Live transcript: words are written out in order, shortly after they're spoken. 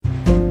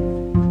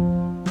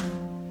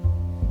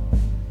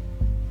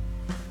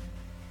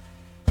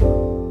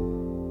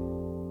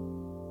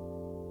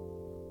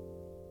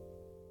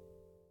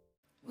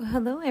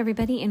Hello,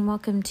 everybody, and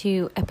welcome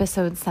to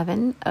episode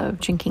 7 of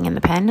Drinking in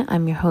the Pen.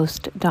 I'm your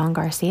host, Dawn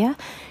Garcia,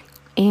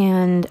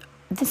 and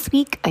this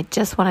week I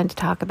just wanted to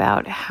talk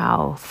about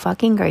how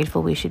fucking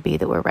grateful we should be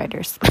that we're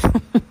writers.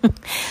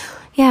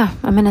 Yeah,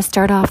 I'm going to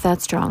start off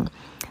that strong.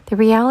 The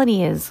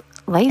reality is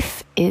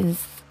life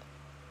is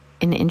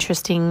an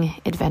interesting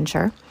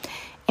adventure,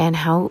 and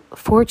how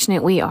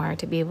fortunate we are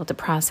to be able to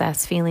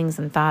process feelings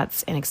and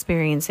thoughts and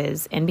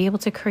experiences and be able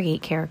to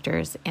create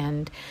characters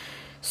and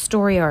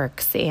story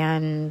arcs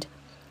and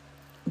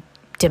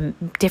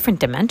different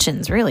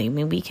dimensions, really. I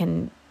mean, we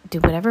can do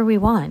whatever we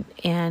want,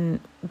 and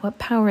what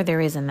power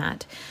there is in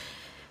that.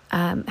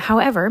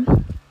 However,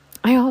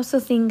 I also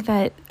think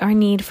that our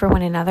need for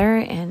one another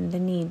and the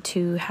need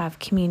to have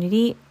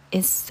community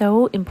is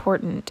so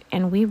important,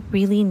 and we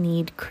really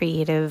need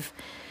creative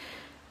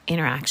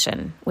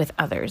interaction with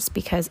others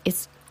because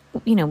it's,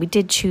 we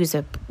did choose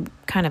a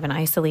kind of an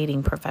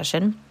isolating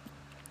profession.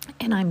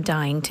 And I'm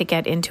dying to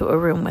get into a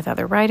room with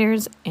other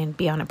writers and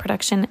be on a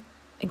production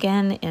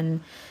again.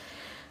 And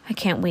I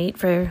can't wait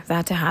for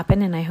that to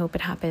happen. And I hope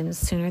it happens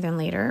sooner than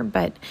later.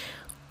 But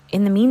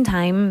in the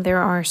meantime,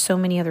 there are so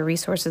many other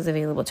resources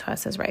available to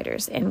us as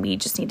writers. And we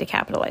just need to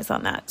capitalize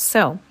on that.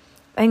 So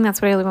I think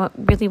that's what I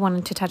really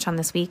wanted to touch on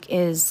this week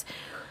is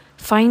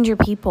find your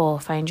people,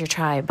 find your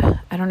tribe.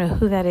 I don't know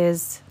who that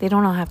is. They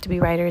don't all have to be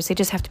writers. They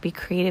just have to be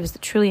creatives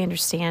that truly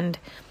understand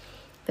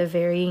the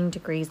varying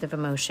degrees of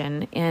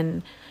emotion.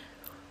 And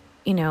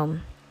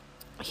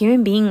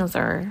human beings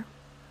are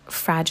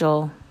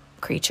fragile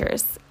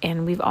creatures,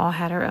 and we've all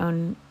had our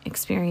own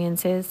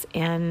experiences,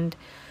 and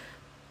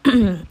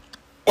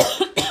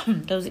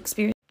those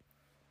experiences.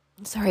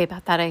 Sorry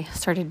about that. I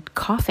started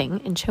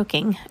coughing and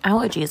choking.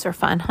 Allergies are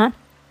fun, huh?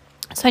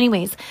 So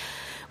anyways,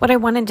 what I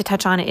wanted to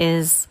touch on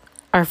is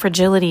our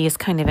fragility is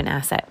kind of an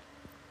asset,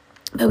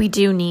 but we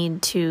do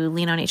need to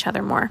lean on each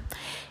other more.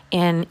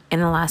 And in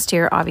the last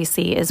year,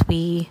 obviously, as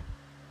we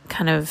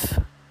kind of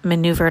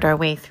maneuvered our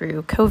way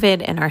through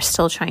COVID and are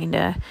still trying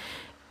to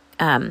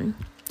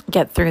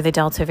get through the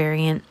Delta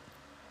variant,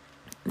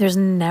 there's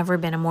never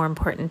been a more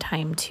important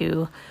time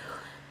to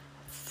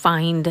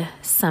find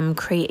some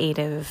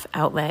creative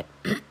outlet.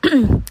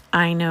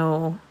 I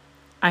know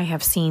I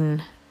have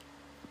seen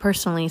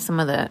personally some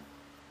of the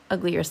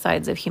uglier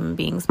sides of human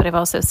beings, but I've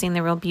also seen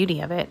the real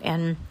beauty of it.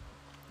 And,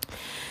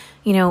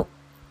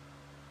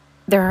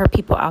 there are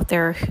people out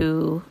there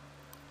who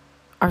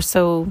are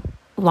so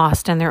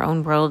lost in their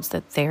own worlds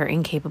that they're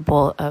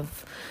incapable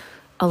of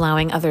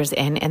allowing others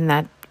in, and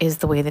that is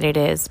the way that it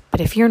is.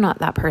 But if you're not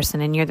that person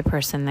and you're the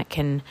person that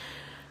can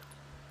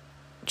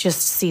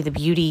just see the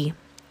beauty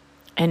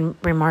and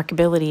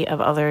remarkability of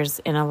others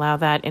and allow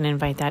that and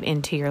invite that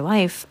into your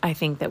life, I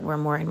think that we're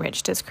more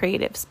enriched as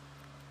creatives.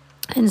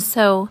 And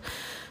so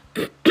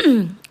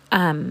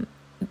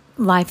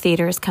live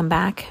theater has come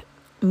back,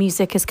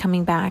 music is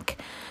coming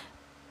back,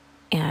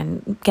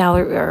 and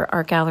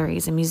our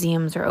galleries and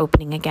museums are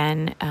opening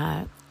again.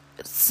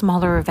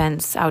 Smaller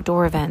events,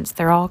 outdoor events,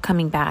 they're all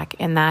coming back.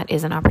 And that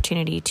is an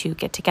opportunity to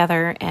get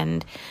together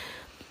and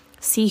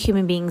see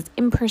human beings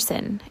in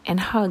person and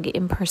hug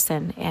in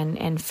person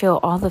and feel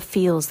all the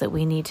feels that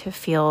we need to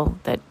feel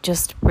that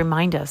just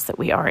remind us that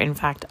we are, in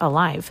fact,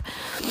 alive.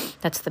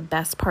 That's the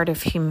best part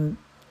of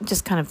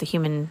just kind of the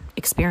human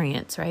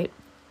experience, right?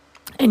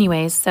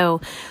 Anyways,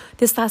 so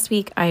this last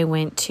week I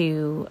went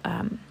to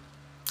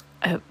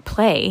a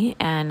play,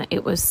 and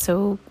it was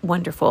so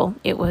wonderful.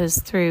 It was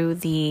through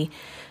the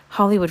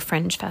Hollywood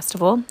Fringe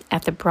Festival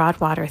at the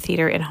Broadwater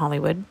Theater in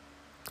Hollywood,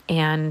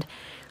 and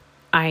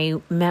I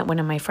met one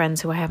of my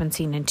friends who I haven't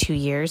seen in 2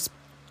 years.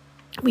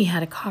 We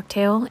had a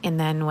cocktail and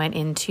then went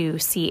in to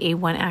see a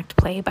one-act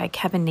play by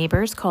Kevin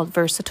Neighbors called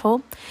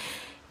Versatile.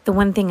 The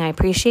one thing I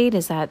appreciate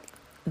is that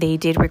they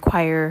did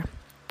require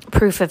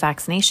proof of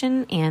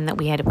vaccination and that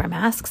we had to wear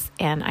masks.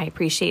 And I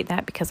appreciate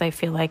that because I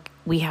feel like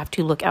we have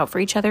to look out for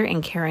each other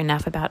and care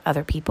enough about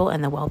other people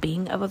and the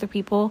well-being of other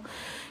people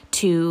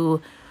to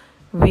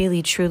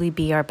really, truly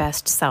be our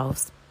best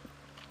selves.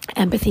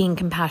 Empathy and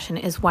compassion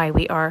is why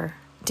we are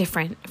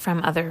different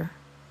from other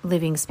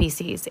living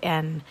species.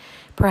 And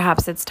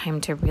perhaps it's time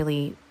to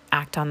really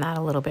act on that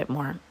a little bit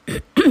more.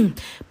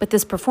 But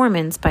this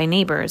performance by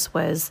Neighbors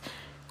was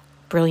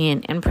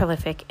brilliant and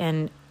prolific,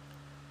 and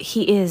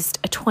he is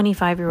a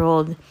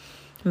 25-year-old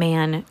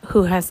man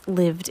who has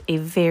lived a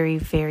very,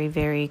 very,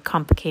 very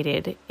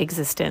complicated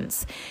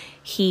existence.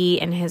 He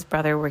and his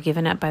brother were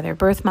given up by their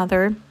birth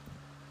mother.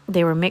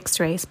 They were mixed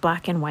race,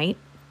 black and white,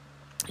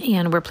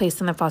 and were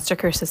placed in the foster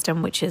care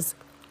system, which is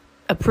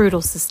a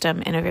brutal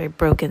system and a very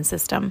broken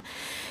system.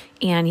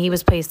 And he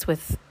was placed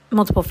with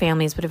multiple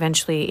families, but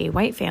eventually a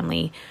white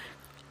family.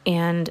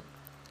 And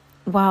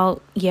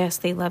while, yes,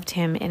 they loved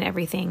him and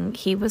everything,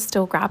 he was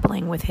still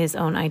grappling with his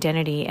own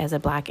identity as a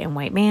black and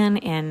white man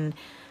and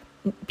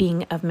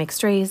being of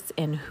mixed race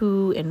and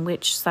who and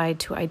which side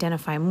to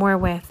identify more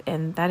with.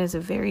 And that is a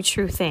very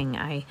true thing.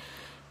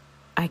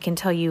 I can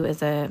tell you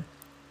as a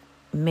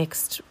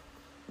mixed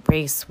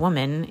race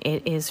woman,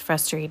 it is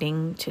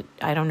frustrating to,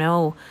 I don't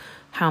know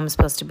how I'm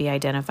supposed to be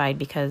identified,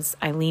 because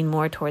I lean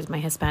more towards my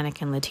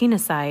Hispanic and Latina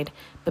side,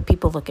 but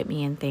people look at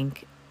me and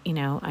think,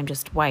 I'm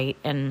just white.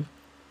 And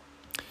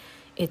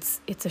it's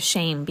a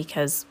shame,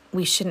 because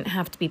we shouldn't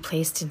have to be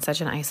placed in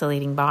such an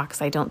isolating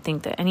box. I don't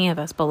think that any of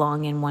us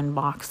belong in one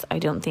box. I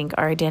don't think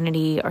our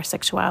identity, our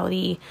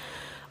sexuality,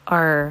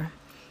 our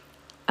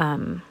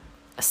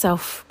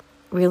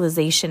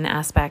self-realization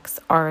aspects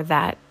are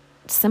that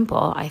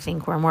simple. I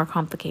think we're more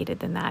complicated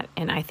than that,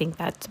 and I think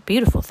that's a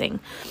beautiful thing.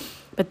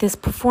 But this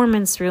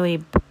performance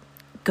really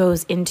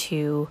goes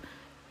into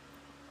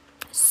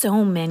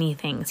so many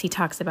things. He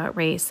talks about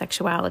race,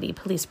 sexuality,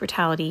 police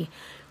brutality,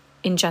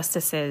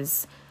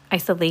 injustices,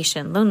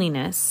 isolation,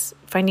 loneliness,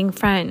 finding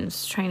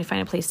friends, trying to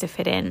find a place to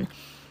fit in.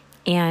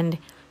 And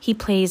he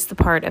plays the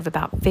part of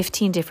about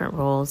 15 different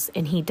roles,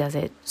 and he does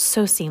it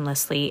so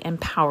seamlessly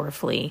and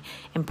powerfully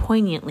and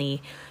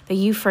poignantly that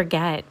you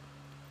forget,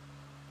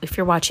 if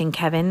you're watching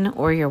Kevin,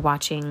 or you're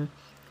watching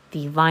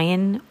the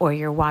lion, or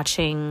you're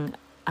watching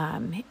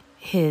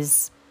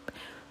his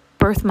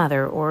birth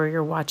mother, or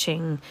you're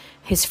watching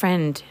his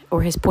friend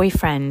or his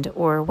boyfriend,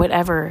 or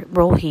whatever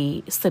role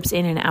he slips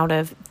in and out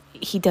of.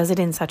 He does it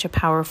in such a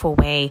powerful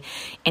way,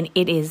 and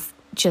it is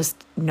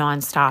just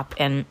nonstop.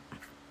 And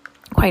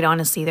quite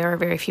honestly, there are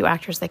very few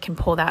actors that can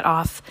pull that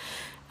off.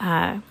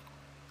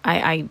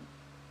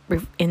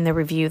 In the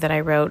review that I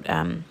wrote,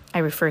 I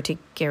refer to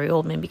Gary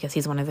Oldman because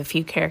he's one of the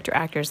few character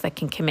actors that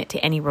can commit to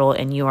any role,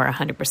 and you are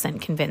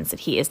 100% convinced that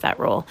he is that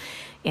role.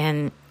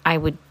 And I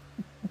would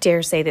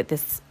dare say that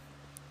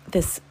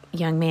this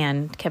young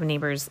man, Kevin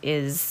Nabors,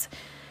 is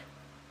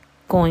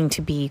going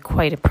to be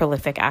quite a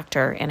prolific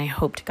actor, and I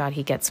hope to God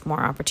he gets more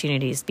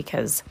opportunities,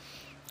 because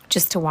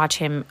just to watch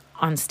him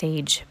on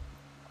stage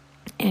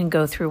and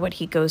go through what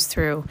he goes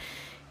through,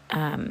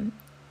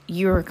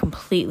 you're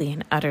completely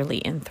and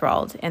utterly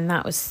enthralled. And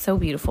that was so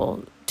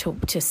beautiful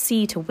to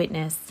see, to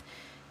witness,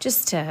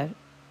 just to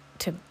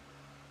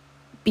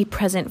be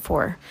present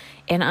for.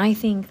 And I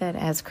think that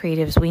as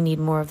creatives, we need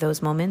more of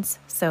those moments.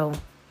 So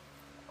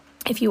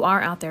if you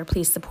are out there,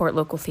 please support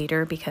local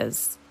theater,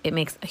 because it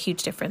makes a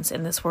huge difference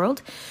in this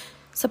world.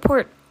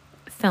 Support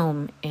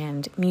film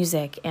and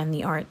music and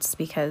the arts,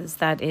 because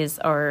that is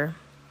our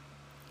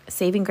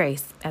saving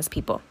grace as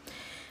people.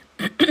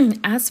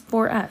 As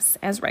for us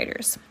as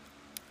writers,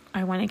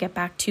 I want to get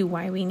back to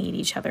why we need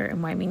each other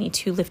and why we need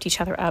to lift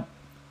each other up.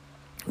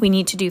 We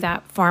need to do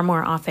that far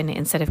more often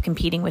instead of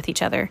competing with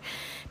each other,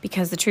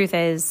 because the truth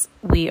is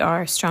we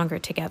are stronger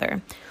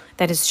together.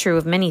 That is true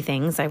of many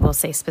things. I will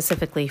say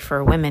specifically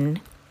for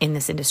women in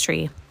this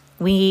industry,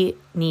 we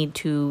need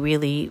to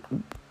really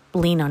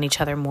lean on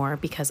each other more,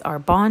 because our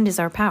bond is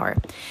our power.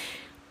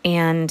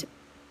 And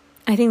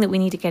I think that we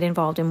need to get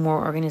involved in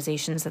more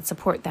organizations that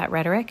support that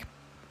rhetoric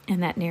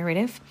and that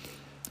narrative.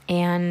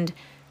 And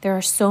there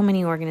are so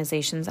many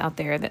organizations out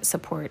there that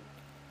support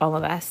all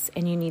of us,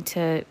 and you need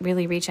to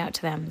really reach out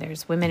to them.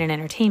 There's Women in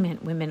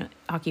Entertainment, Women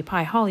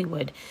Occupy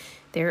Hollywood.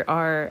 There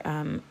are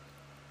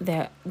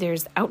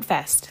there's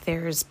Outfest.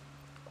 There's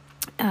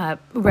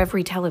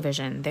Reverie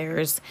Television.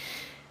 There's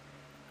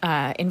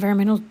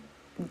environmental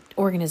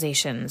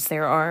organizations.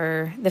 There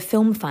are the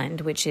Film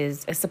Fund, which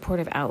is a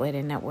supportive outlet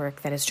and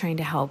network that is trying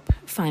to help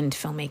fund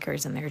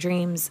filmmakers and their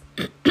dreams.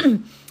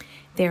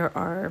 There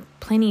are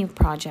plenty of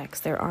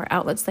projects. There are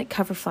outlets like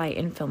Coverfly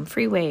and Film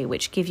Freeway,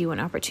 which give you an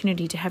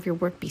opportunity to have your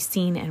work be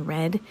seen and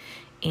read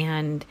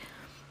and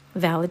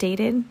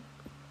validated.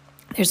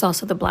 There's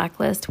also the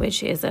Blacklist,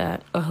 which is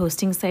a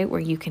hosting site where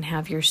you can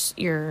have your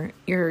shows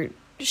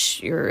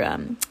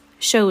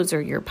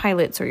or your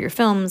pilots or your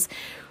films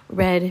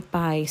read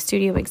by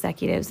studio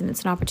executives, and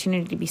it's an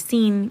opportunity to be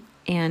seen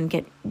and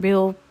get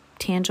real,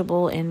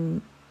 tangible,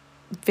 and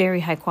very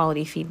high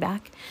quality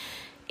feedback.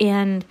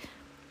 And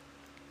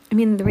I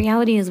mean, the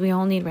reality is we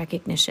all need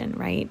recognition,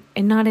 right?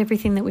 And not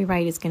everything that we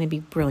write is going to be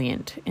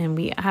brilliant, and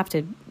we have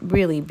to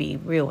really be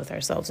real with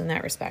ourselves in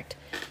that respect.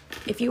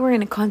 If you are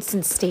in a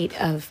constant state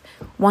of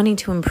wanting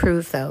to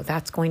improve, though,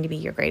 that's going to be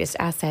your greatest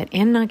asset,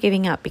 and not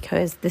giving up,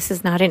 because this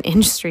is not an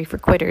industry for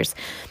quitters.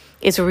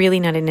 It's really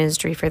not an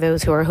industry for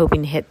those who are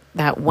hoping to hit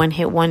that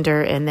one-hit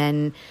wonder and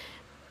then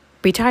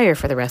retire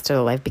for the rest of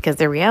their life, because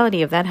the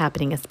reality of that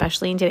happening,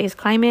 especially in today's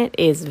climate,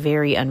 is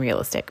very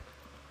unrealistic.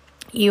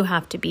 You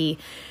have to be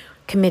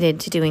committed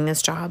to doing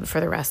this job for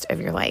the rest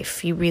of your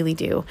life. You really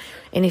do.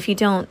 And if you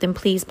don't, then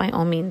please, by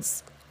all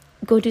means,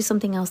 go do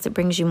something else that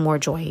brings you more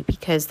joy,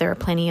 because there are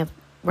plenty of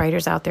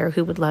writers out there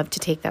who would love to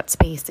take that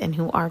space and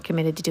who are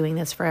committed to doing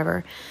this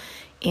forever.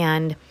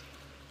 And,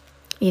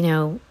 you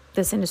know,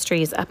 this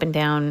industry is up and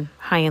down,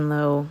 high and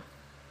low,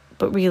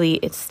 but really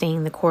it's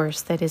staying the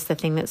course that is the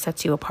thing that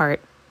sets you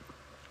apart.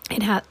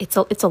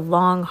 It's a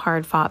long,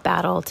 hard-fought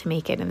battle to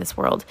make it in this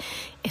world,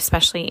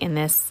 especially in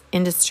this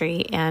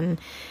industry. And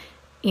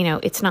you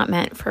know, it's not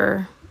meant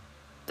for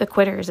the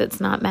quitters. It's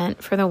not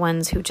meant for the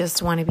ones who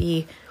just want to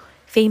be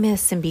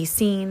famous and be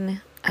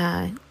seen.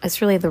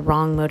 It's really the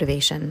wrong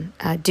motivation.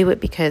 Do it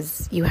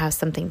because you have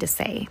something to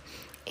say.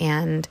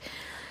 And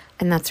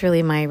that's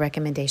really my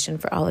recommendation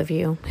for all of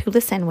you who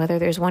listen, whether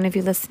there's one of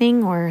you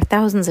listening or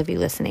thousands of you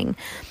listening.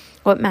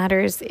 What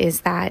matters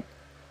is that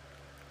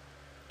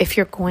if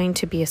you're going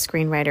to be a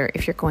screenwriter,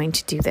 if you're going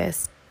to do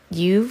this,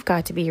 you've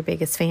got to be your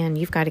biggest fan.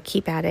 You've got to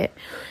keep at it.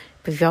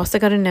 But you've also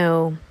got to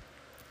know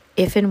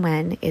if and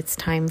when it's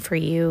time for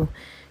you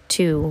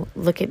to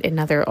look at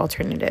another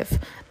alternative.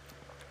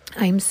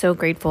 I'm so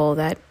grateful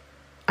that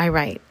I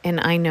write, and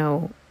I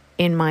know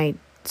in my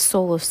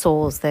soul of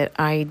souls that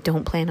I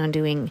don't plan on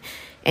doing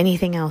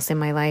anything else in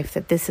my life,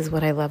 that this is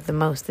what I love the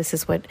most. This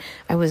is what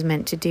I was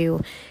meant to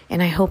do.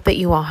 And I hope that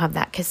you all have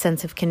that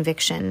sense of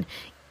conviction.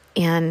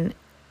 And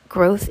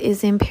growth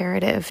is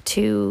imperative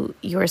to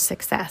your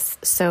success.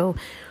 So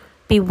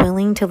be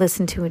willing to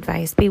listen to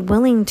advice. Be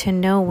willing to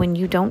know when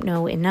you don't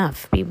know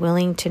enough. Be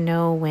willing to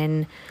know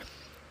when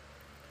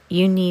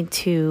you need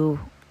to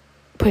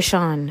push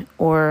on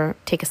or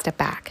take a step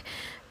back.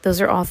 Those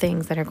are all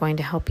things that are going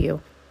to help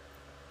you.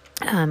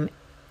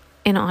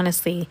 And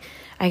honestly,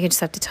 I just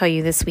have to tell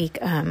you this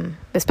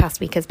past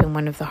week has been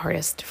one of the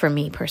hardest for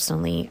me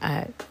personally.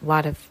 A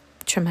lot of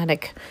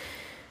traumatic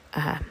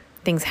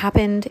things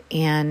happened,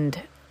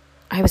 and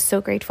I was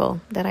so grateful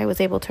that I was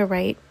able to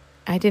write.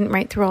 I didn't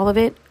write through all of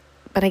it,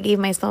 but I gave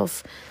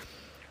myself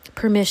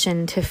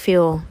permission to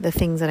feel the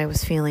things that I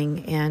was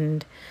feeling.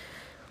 And,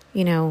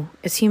 you know,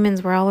 as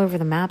humans, we're all over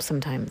the map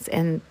sometimes,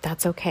 and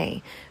that's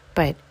okay.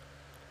 But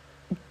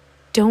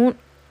don't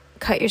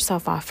cut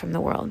yourself off from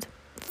the world.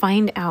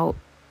 Find out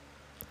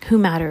who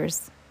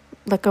matters.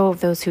 Let go of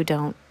those who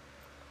don't.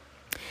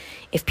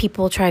 If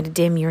people try to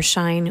dim your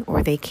shine,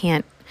 or they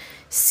can't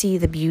see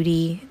the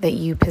beauty that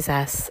you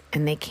possess,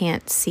 and they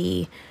can't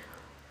see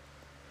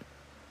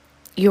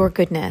your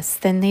goodness,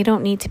 then they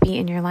don't need to be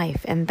in your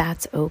life, and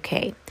that's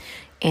okay.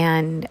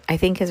 And I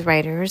think as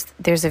writers,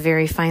 there's a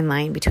very fine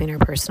line between our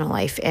personal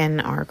life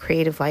and our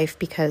creative life,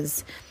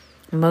 because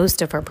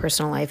most of our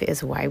personal life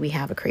is why we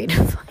have a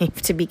creative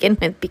life to begin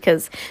with,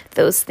 because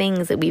those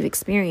things that we've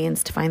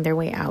experienced find their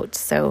way out.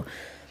 So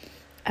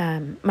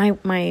my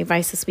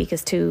advice this week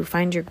is to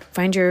find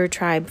your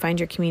tribe, find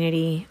your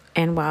community.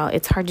 And while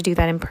it's hard to do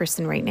that in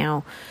person right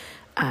now,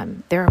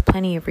 there are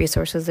plenty of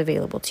resources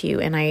available to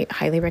you, and I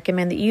highly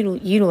recommend that you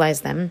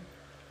utilize them.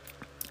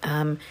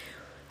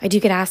 I do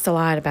get asked a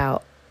lot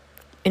about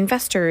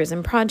investors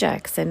and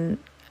projects, and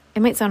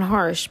it might sound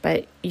harsh,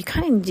 but you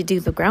kind of need to do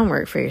the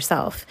groundwork for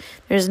yourself.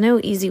 There's no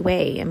easy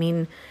way. I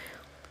mean,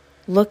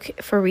 look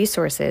for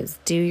resources,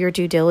 do your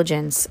due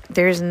diligence.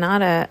 There's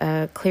not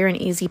a clear and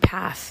easy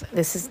path.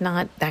 This is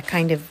not that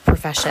kind of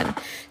profession.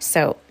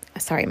 So,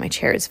 sorry, my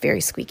chair is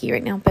very squeaky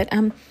right now, but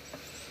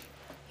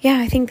yeah,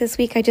 I think this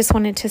week I just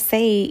wanted to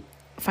say,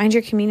 find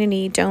your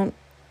community, don't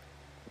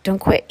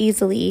quit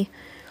easily,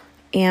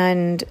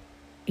 and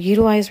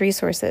utilize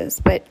resources.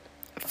 But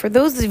for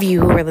those of you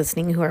who are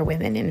listening who are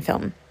women in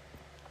film,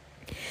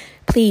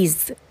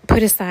 please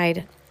put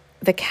aside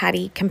the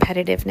catty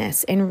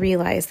competitiveness and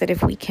realize that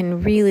if we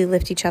can really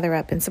lift each other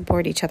up and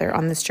support each other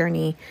on this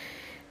journey,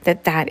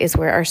 that is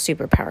where our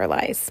superpower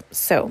lies.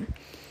 So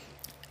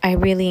I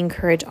really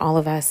encourage all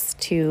of us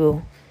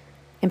to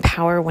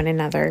empower one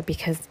another,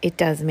 because it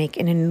does make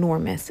an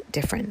enormous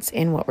difference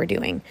in what we're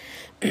doing.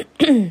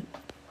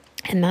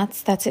 And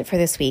that's it for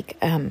this week.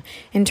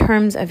 In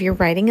terms of your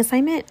writing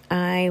assignment,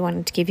 I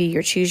wanted to give you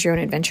your choose your own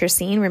adventure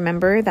scene.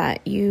 Remember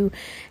that you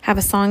have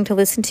a song to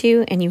listen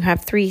to, and you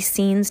have 3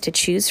 scenes to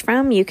choose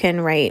from. You can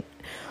write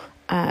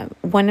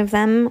one of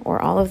them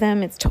or all of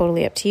them. It's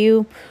totally up to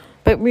you.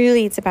 But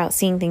really, it's about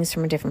seeing things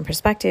from a different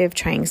perspective,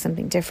 trying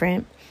something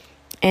different,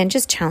 and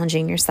just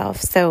challenging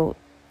yourself. So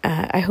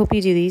I hope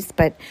you do these,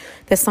 but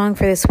the song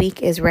for this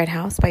week is Red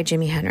House by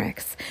Jimi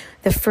Hendrix.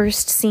 The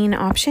first scene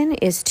option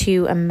is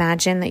to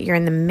imagine that you're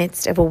in the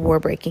midst of a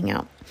war breaking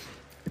out.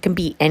 It can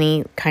be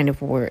any kind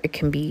of war. It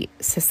can be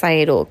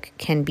societal, it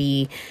can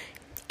be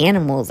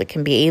animals, it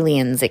can be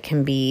aliens, it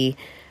can be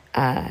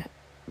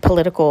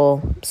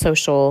political,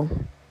 social,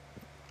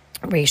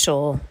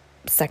 racial,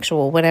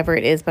 sexual, whatever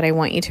it is. But I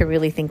want you to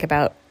really think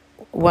about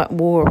what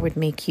war would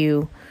make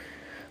you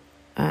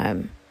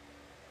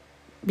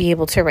be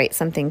able to write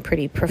something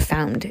pretty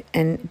profound,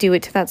 and do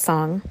it to that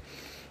song.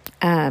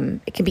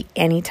 It can be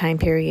any time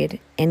period,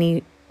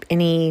 any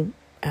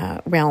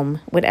realm,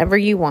 whatever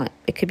you want.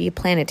 It could be a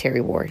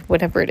planetary war,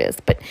 whatever it is,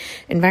 but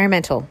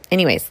environmental.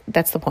 Anyways,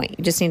 that's the point.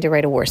 You just need to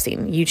write a war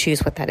scene. You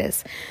choose what that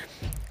is.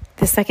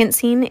 The second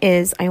scene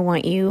is, I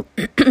want you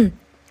to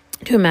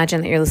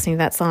imagine that you're listening to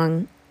that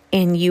song,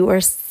 and you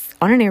are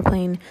on an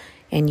airplane,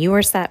 and you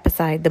are sat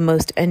beside the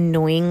most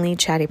annoyingly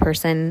chatty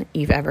person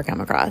you've ever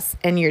come across,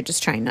 and you're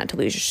just trying not to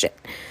lose your shit.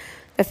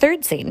 The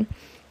third scene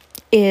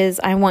is,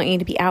 I want you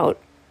to be out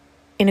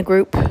in a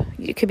group.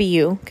 It could be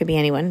you, it could be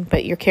anyone,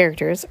 but your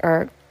characters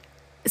are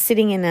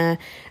sitting in a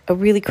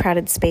really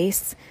crowded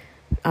space.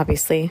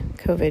 Obviously,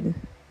 COVID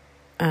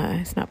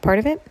is not part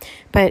of it,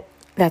 but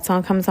that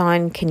song comes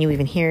on. Can you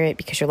even hear it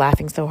because you're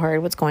laughing so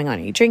hard? What's going on?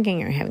 Are you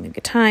drinking? Are you having a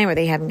good time? Are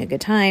they having a good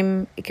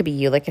time? It could be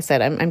you. Like I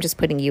said, I'm just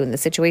putting you in the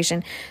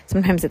situation.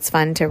 Sometimes it's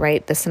fun to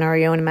write the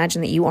scenario and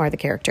imagine that you are the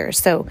character.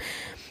 So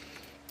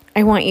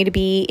I want you to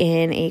be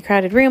in a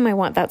crowded room. I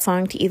want that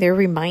song to either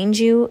remind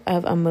you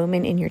of a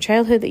moment in your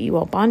childhood that you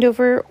all bond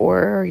over,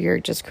 or you're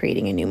just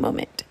creating a new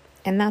moment.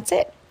 And that's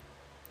it.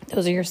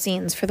 Those are your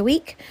scenes for the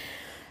week.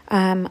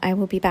 I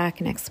will be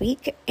back next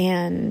week.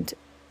 And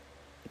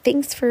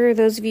thanks for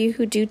those of you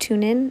who do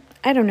tune in.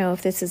 I don't know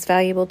if this is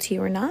valuable to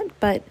you or not,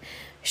 but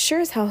sure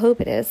as hell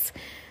hope it is.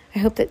 I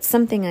hope that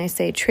something I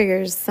say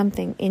triggers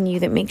something in you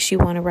that makes you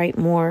want to write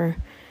more,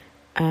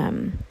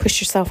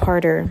 push yourself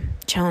harder,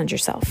 challenge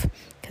yourself.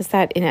 Because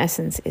that, in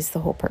essence, is the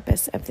whole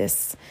purpose of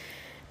this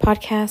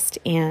podcast.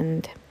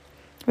 And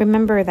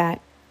remember that,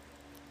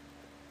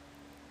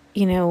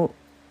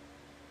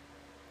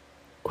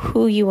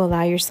 who you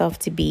allow yourself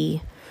to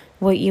be,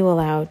 what you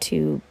allow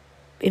to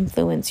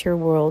influence your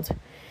world,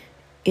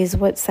 is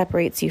what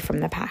separates you from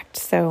the pack.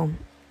 So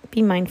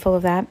be mindful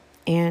of that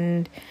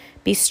and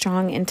be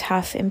strong and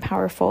tough and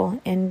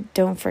powerful. And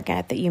don't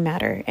forget that you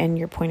matter and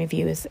your point of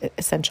view is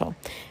essential.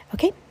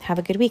 Okay, have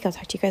a good week. I'll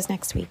talk to you guys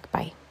next week.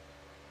 Bye.